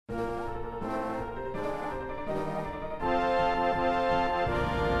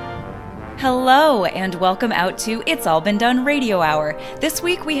Hello, and welcome out to It's All Been Done Radio Hour. This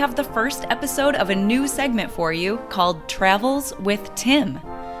week we have the first episode of a new segment for you called Travels with Tim.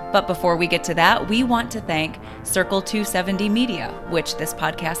 But before we get to that, we want to thank Circle 270 Media, which this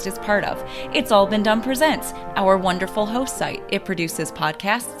podcast is part of. It's All Been Done Presents, our wonderful host site. It produces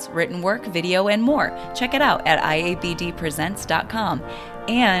podcasts, written work, video, and more. Check it out at iabdpresents.com.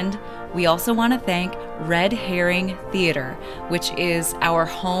 And we also want to thank Red Herring Theater, which is our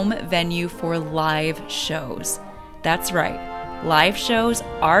home venue for live shows. That's right. Live shows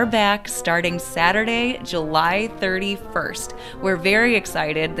are back starting Saturday, July 31st. We're very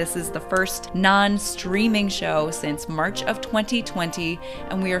excited. This is the first non-streaming show since March of 2020,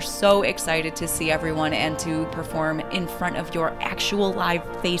 and we are so excited to see everyone and to perform in front of your actual live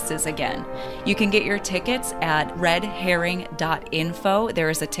faces again. You can get your tickets at redherring.info. There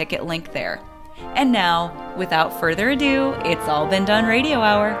is a ticket link there. And now, without further ado, It's All Been Done Radio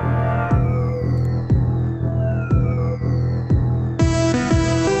Hour.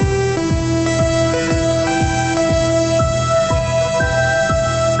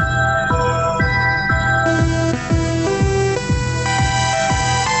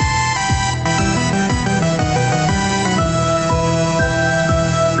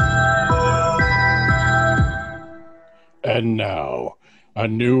 And now, a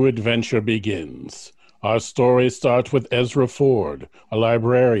new adventure begins. Our story starts with Ezra Ford, a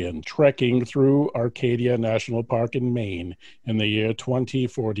librarian trekking through Arcadia National Park in Maine in the year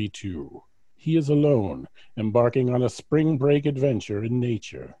 2042. He is alone, embarking on a spring break adventure in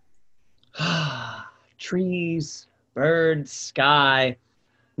nature. Trees, birds, sky.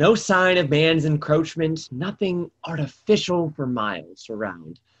 No sign of man's encroachment. Nothing artificial for miles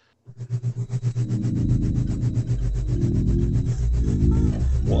around.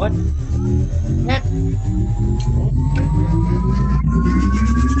 What? Heck?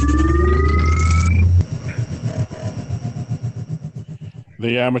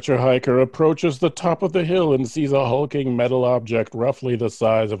 The amateur hiker approaches the top of the hill and sees a hulking metal object roughly the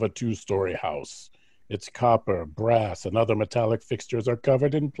size of a two-story house. Its copper, brass, and other metallic fixtures are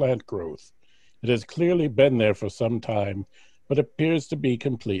covered in plant growth. It has clearly been there for some time, but appears to be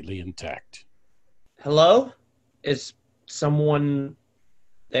completely intact. Hello? Is someone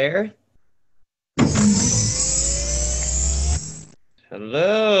there?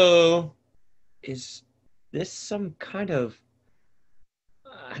 Hello? Is this some kind of...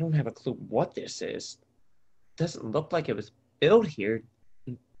 I don't have a clue what this is. Doesn't look like it was built here.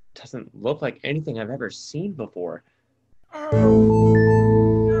 It doesn't look like anything I've ever seen before.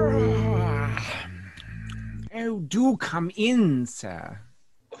 Oh, do come in, sir.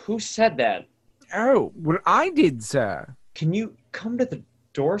 Who said that? Oh, well, I did, sir. Can you come to the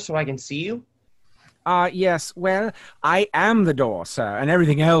door so I can see you? Yes, well, I am the door, sir, and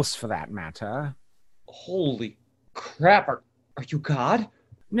everything else for that matter. Holy crap, are you God?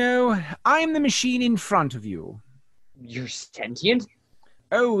 No, I am the machine in front of you. You're sentient?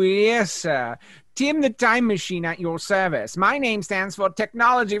 Oh, yes, sir. Tim the Time Machine at your service. My name stands for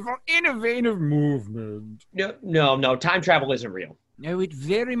Technology for Innovative Movement. No, time travel isn't real. No, it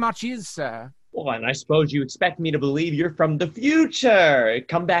very much is, sir. Well, and I suppose you expect me to believe you're from the future.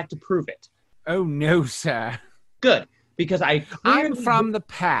 Come back to prove it. Oh, no, sir. Good, because I'm from the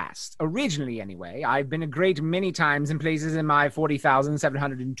past. Originally, anyway. I've been a great many times in places in my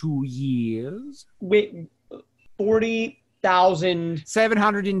 40,702 years. Wait, 40,000...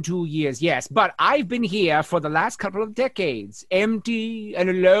 702 years, yes. But I've been here for the last couple of decades. Empty and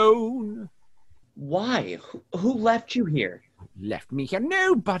alone. Why? Who left you here? Left me here?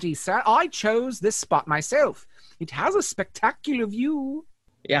 Nobody, sir. I chose this spot myself. It has a spectacular view.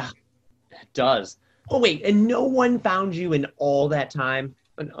 Yeah, it does. Oh, wait, and no one found you in all that time?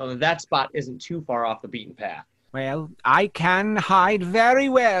 That spot isn't too far off the beaten path. Well, I can hide very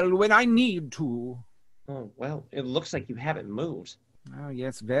well when I need to. Oh, well, it looks like you haven't moved. Oh,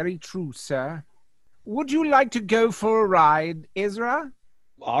 yes, very true, sir. Would you like to go for a ride, Ezra?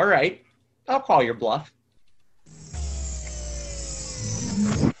 All right. I'll call your bluff.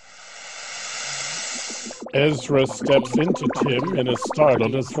 Ezra steps into Tim and is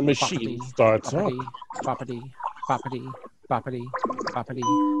startled as the machine starts up. Boppity.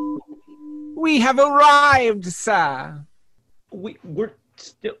 We have arrived, sir. We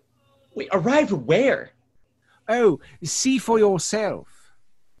arrived where? Oh, see for yourself.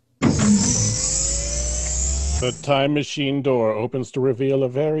 The time machine door opens to reveal a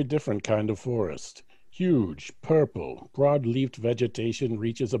very different kind of forest. Huge, purple, broad-leafed vegetation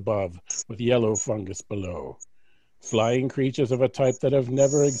reaches above, with yellow fungus below. Flying creatures of a type that have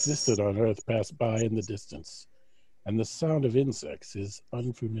never existed on Earth pass by in the distance, and the sound of insects is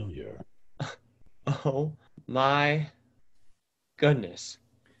unfamiliar. Oh my goodness.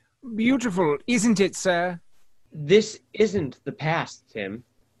 Beautiful, isn't it, sir? This isn't the past, Tim.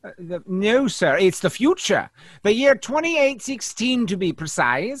 No, sir, it's the future. The year 2816, to be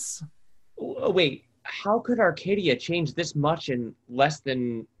precise. Wait, how could Arcadia change this much in less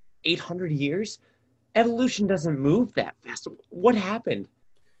than 800 years? Evolution doesn't move that fast. What happened?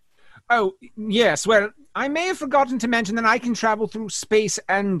 Oh, yes, well, I may have forgotten to mention that I can travel through space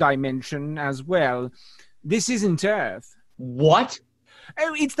and dimension as well. This isn't Earth. What?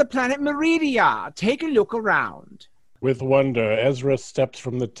 Oh, it's the planet Meridia. Take a look around. With wonder, Ezra steps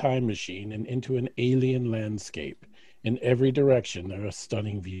from the time machine and into an alien landscape. In every direction, there are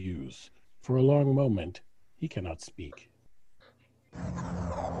stunning views. For a long moment, he cannot speak.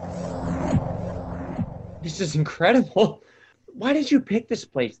 This is incredible. Why did you pick this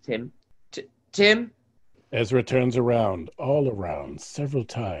place, Tim? Tim? Ezra turns around, all around, several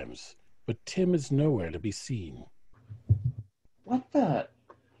times, but Tim is nowhere to be seen. What the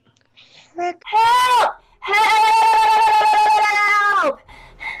heck? Help! Help!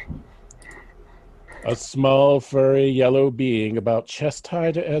 A small, furry, yellow being about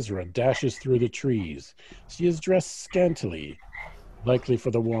chest-high to Ezra dashes through the trees. She is dressed scantily, likely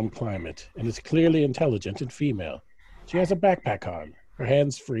for the warm climate, and is clearly intelligent and female. She has a backpack on, her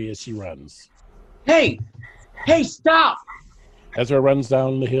hands free as she runs. Hey! Hey, stop! Ezra runs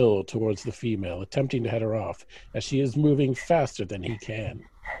down the hill towards the female, attempting to head her off, as she is moving faster than he can.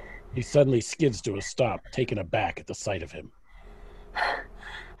 He suddenly skids to a stop, taken aback at the sight of him.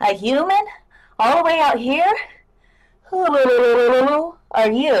 A human? All the way out here? Who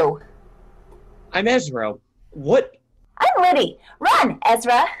are you? I'm Ezra. What? I'm Litty. Run,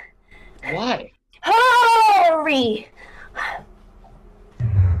 Ezra. Why? Hurry!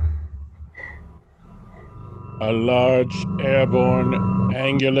 A large, airborne,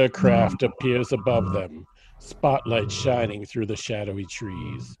 angular craft appears above them, spotlight shining through the shadowy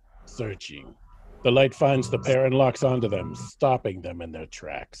trees, searching. The light finds the pair and locks onto them, stopping them in their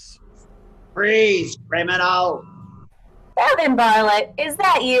tracks. Freeze, criminal! Now then, Barlot, is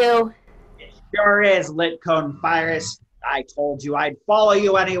that you? It sure is, Litcone Firest. I told you I'd follow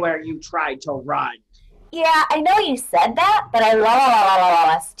you anywhere you tried to run. Yeah, I know you said that, but I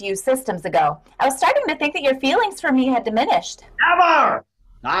lost you systems ago. I was starting to think that your feelings for me had diminished. Never!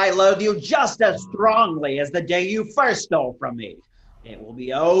 I loathe you just as strongly as the day you first stole from me. It will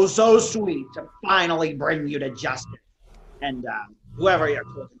be oh so sweet to finally bring you to justice. And whoever your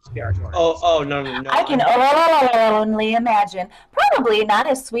co-conspirator is. Oh, no. I can only imagine. Probably not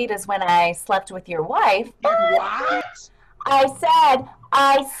as sweet as when I slept with your wife. What? I said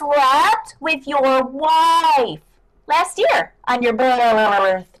I slept with your wife last year on your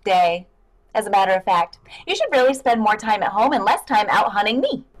birthday. As a matter of fact, you should really spend more time at home and less time out hunting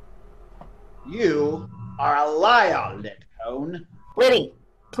me. You are a liar, Litcone. Litty,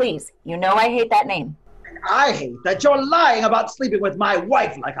 please, you know I hate that name. And I hate that you're lying about sleeping with my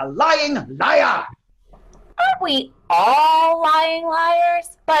wife like a lying liar. Aren't we all lying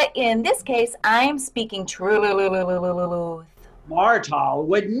liars? But in this case, I'm speaking truth. Martal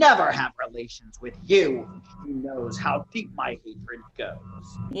would never have relations with you. She knows how deep my hatred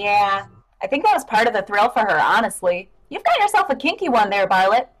goes. Yeah, I think that was part of the thrill for her, honestly. You've got yourself a kinky one there,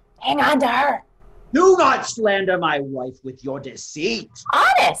 Barlot. Hang on to her. Do not slander my wife with your deceit.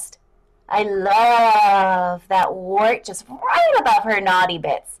 Honest. I love that wart just right above her naughty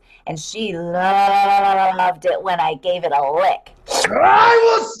bits. And she loved it when I gave it a lick. I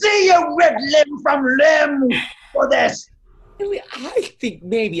will see you rip limb from limb for this. I think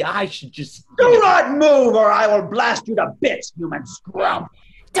maybe I should just... Do not move or I will blast you to bits, human scrum.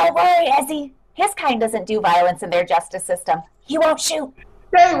 Don't worry, Ezzy. His kind doesn't do violence in their justice system. He won't shoot.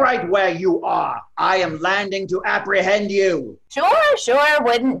 Stay right where you are. I am landing to apprehend you. Sure.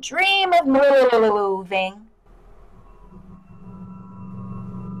 Wouldn't dream of moving.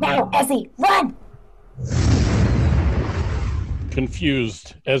 Now, Ezzy, run!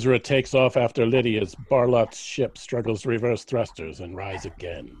 Confused, Ezra takes off after Litty as Barlot's ship struggles to reverse thrusters and rise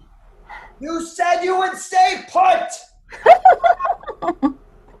again. You said you would stay put!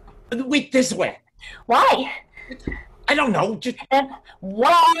 Wait, this way. Why? I don't know. Just... Then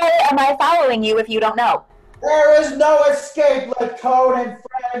why am I following you if you don't know? There is no escape, Litcone and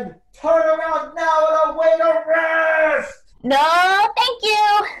friend. Turn around now and await arrest! No, thank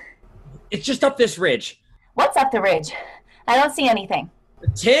you. It's just up this ridge. What's up the ridge? I don't see anything.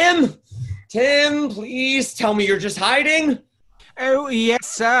 Tim, please tell me you're just hiding. Oh, yes,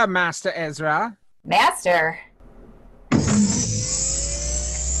 sir, Master Ezra. Master.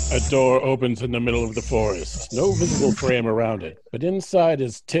 A door opens in the middle of the forest. No visible frame around it, but inside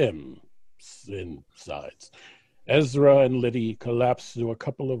is Tim, insides. Ezra and Litty collapse to a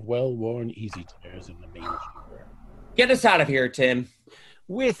couple of well-worn easy chairs in the main chamber. Get us out of here, Tim.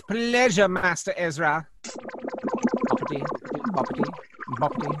 With pleasure, Master Ezra. Boppity, boppity,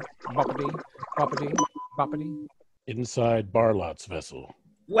 boppity, boppity, boppity, boppity. Inside Barlot's vessel.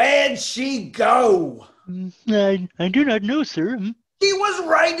 Where'd she go? I do not know, sir. She was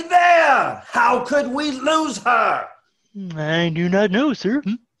right there! How could we lose her? I do not know, sir.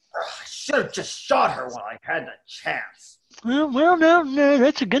 I should have just shot her while I had the chance. Well, no,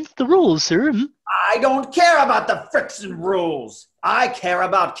 that's against the rules, sir. I don't care about the frickin' rules. I care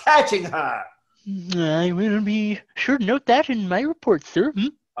about catching her. I will be sure to note that in my report, sir.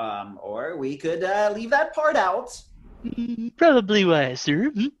 Or we could leave that part out. Probably wise,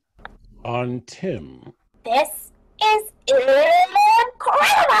 sir. On Tim. This is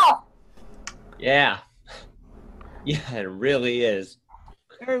incredible! Yeah. Yeah, it really is.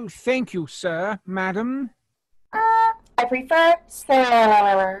 Oh, thank you, sir, madam. I prefer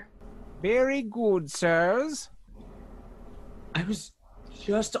sir. Very good, sirs. I was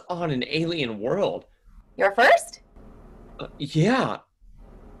just on an alien world. You're first? Yeah.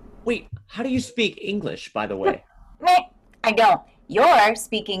 Wait, how do you speak English, by the way? Meh, I don't. You're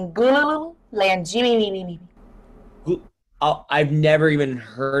speaking Gulu Langi. I've never even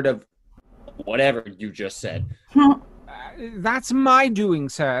heard of whatever you just said. That's my doing,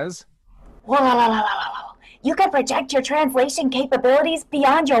 sirs. Whoa. You can project your translation capabilities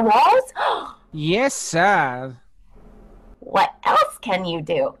beyond your walls? Yes, sir. What else can you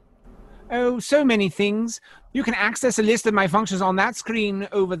do? Oh, so many things. You can access a list of my functions on that screen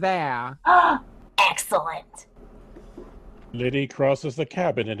over there. Excellent. Litty crosses the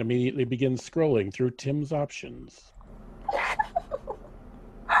cabin and immediately begins scrolling through Tim's options.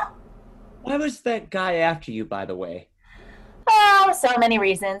 Why was that guy after you, by the way? Oh, so many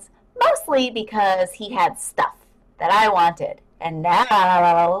reasons. Mostly because he had stuff that I wanted. And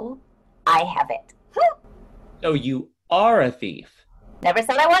now I have it. So you are a thief. Never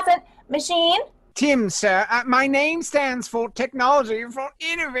said I wasn't. Machine? Tim, sir. My name stands for Technology for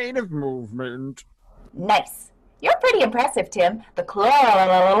Innovative Movement. Nice. You're pretty impressive, Tim. The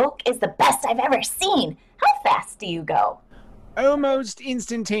cloak is the best I've ever seen. How fast do you go? Almost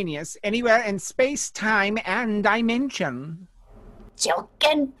instantaneous, anywhere in space, time, and dimension.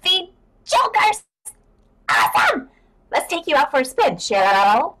 Jokin' feed jokers! Awesome! Let's take you out for a spin,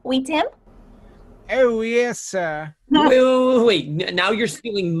 shall we, Tim? Oh, yes, sir. Wait. Now you're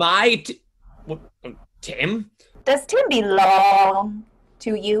stealing my... Tim? Does Tim belong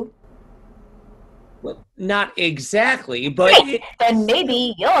to you? Well, not exactly, but... Great! Then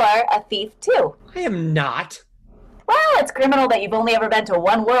maybe you're a thief, too. I am not. Well, it's criminal that you've only ever been to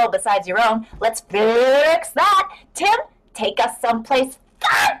one world besides your own. Let's fix that. Tim, take us someplace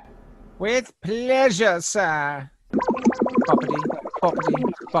fun! With pleasure, sir. Boppity, boppity,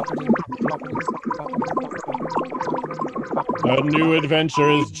 boppity, boppity, boppity. A new adventure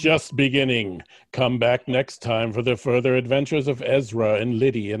is just beginning. Come back next time for the further adventures of Ezra and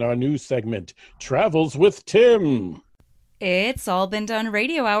Litty in our new segment, Travels with Tim. It's All Been Done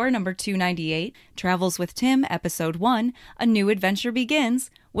Radio Hour number 298, Travels with Tim, Episode 1, A New Adventure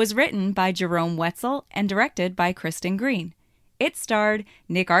Begins, was written by Jerome Wetzel and directed by Kristin Green. It starred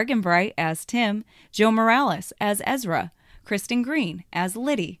Nick Arganbright as Tim, Joe Morales as Ezra, Kristin Green as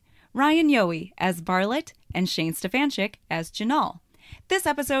Litty, Ryan Yohe as Barlot, and Shane Stefanchik as Janal. This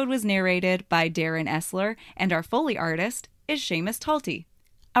episode was narrated by Darren Esler, and our Foley artist is Seamus Talty.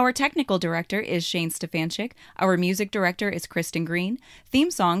 Our technical director is Shane Stefanchik. Our music director is Kristin Green.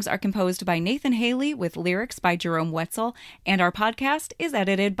 Theme songs are composed by Nathan Haley with lyrics by Jerome Wetzel. And our podcast is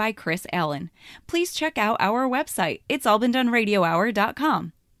edited by Chris Allen. Please check out our website,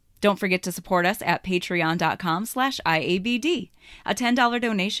 itsallbeendoneradiohour.com. Don't forget to support us at patreon.com/IABD. A $10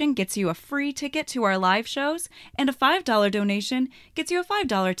 donation gets you a free ticket to our live shows, and a $5 donation gets you a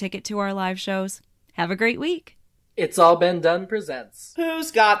 $5 ticket to our live shows. Have a great week. It's All Been Done presents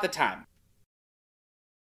Who's Got the Time?